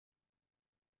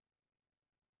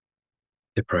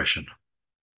Depression,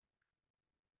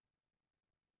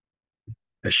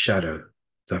 a shadow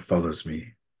that follows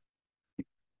me,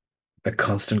 a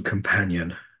constant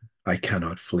companion I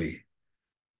cannot flee.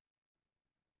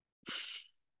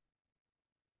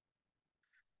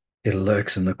 It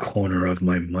lurks in the corner of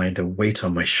my mind, a weight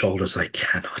on my shoulders I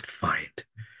cannot find.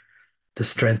 The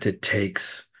strength it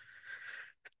takes,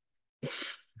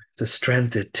 the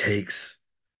strength it takes,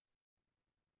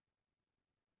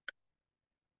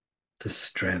 the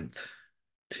strength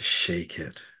to shake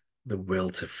it, the will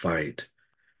to fight.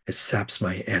 It saps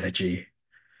my energy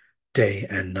day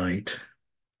and night.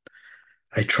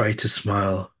 I try to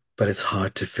smile, but it's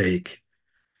hard to fake.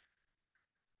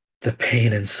 The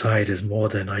pain inside is more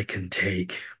than I can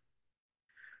take.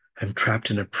 I'm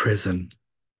trapped in a prison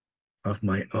of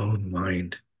my own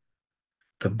mind.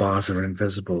 The bars are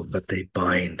invisible, but they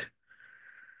bind.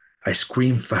 I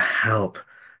scream for help,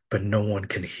 but no one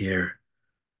can hear.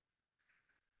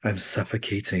 I'm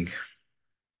suffocating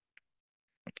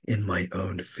in my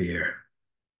own fear.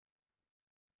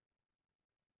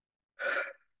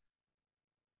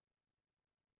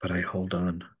 But I hold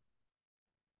on.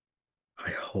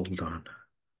 I hold on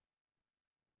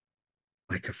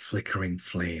like a flickering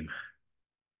flame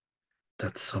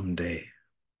that someday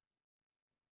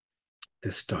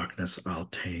this darkness I'll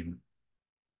tame.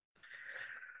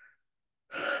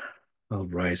 I'll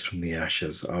rise from the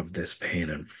ashes of this pain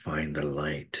and find the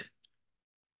light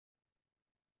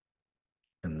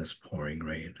in this pouring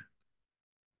rain.